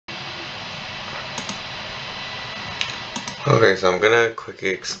Okay, so I'm gonna quickly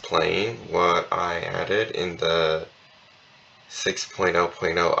explain what I added in the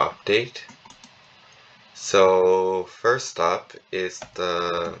 6.0.0 update. So first up is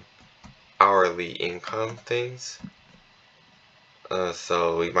the hourly income things.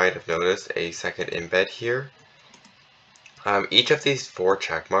 So you might have noticed a second embed here. Each of these 4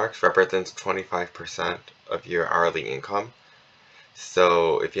 check marks represents 25% of your hourly income.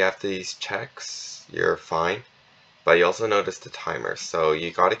 So if you have these checks, you're fine. But you also notice the timers. So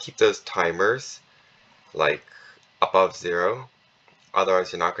you gotta keep those timers like above 0.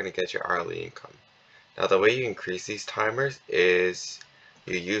 Otherwise, you're not going to get your hourly income. Now, the way you increase these timers is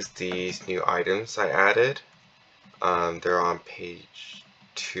you use these new items I added. They're on page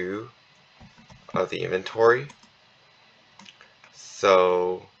 2 of the inventory.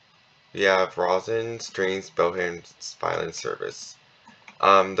 So we have rosin, strings, bowhand, spine service.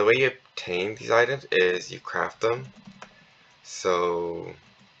 The way you obtain these items is you craft them. So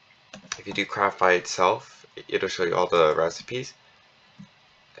if you do craft by itself, it'll show you all the recipes.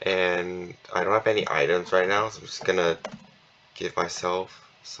 And I don't have any items right now, so I'm just gonna give myself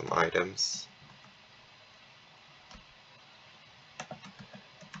some items.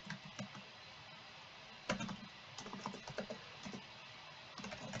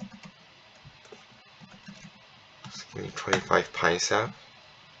 Just give me 25 pine sap.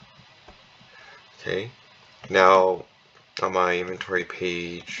 Okay. Now on my inventory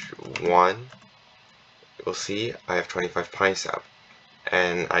page 1, you'll see I have 25 pine sap.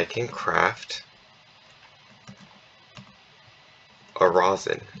 And I can craft a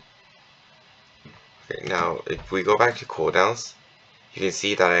rosin. Okay, now if we go back to cooldowns, you can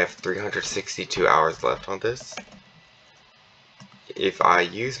see that I have 362 hours left on this. If I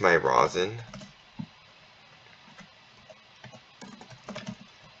use my rosin,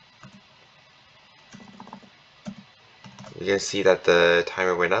 you can see that the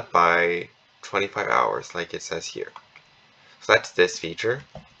timer went up by 25 hours like it says here. So that's this feature.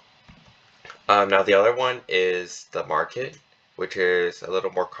 Now the other one is the market, which is a little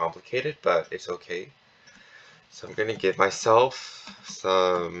more complicated, but it's okay. So I'm gonna give myself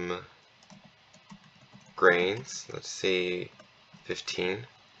some grains. Let's see, 15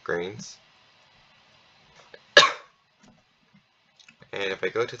 grains. And if I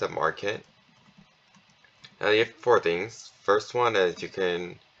go to the market, now you have 4 things. First one is you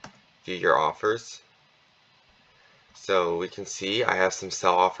can view your offers. So we can see I have some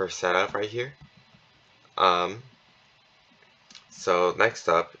sell offers set up right here. So next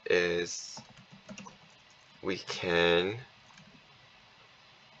up is we can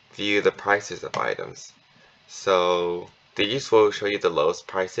view the prices of items. So these will show you the lowest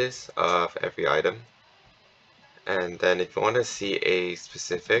prices of every item. And then if you want to see a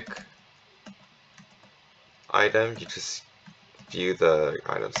specific item, you just view the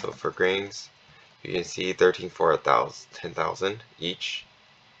item. So for grains, you can see 13 for 10,000 each.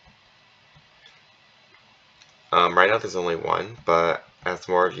 Right now there's only one, but as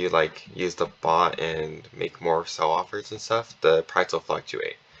more of you like use the bot and make more sell offers and stuff, the price will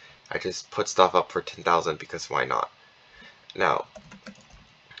fluctuate. I just put stuff up for 10,000 because why not? Now,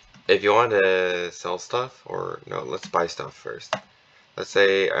 if you want to sell stuff, or no, let's buy stuff first. Let's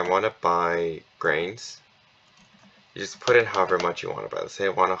say I want to buy grains. You just put in however much you want to buy. Let's say I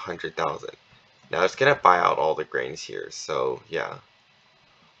want 100,000. Now it's gonna buy out all the grains here, so yeah.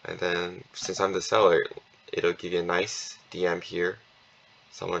 And then since I'm the seller, it'll give you a nice DM here.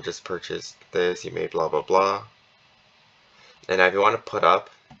 Someone just purchased this, you made blah blah blah. And now if you want to put up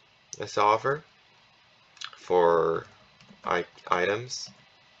a sell offer for items,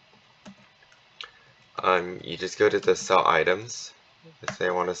 you just go to the sell items. Let's say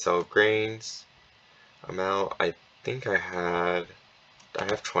I want to sell grains. Amount, I think I have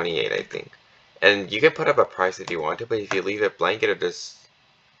 28, I think. And you can put up a price if you want to, but if you leave it blank, it'll just,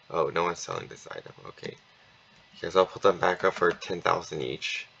 oh, no one's selling this item, okay. Because I'll put them back up for 10,000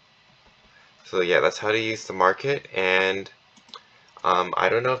 each. So yeah, that's how to use the market, and I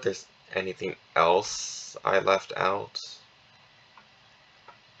don't know if there's anything else I left out.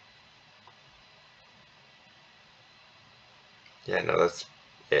 Yeah, no, that's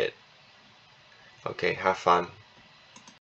it. Okay, have fun.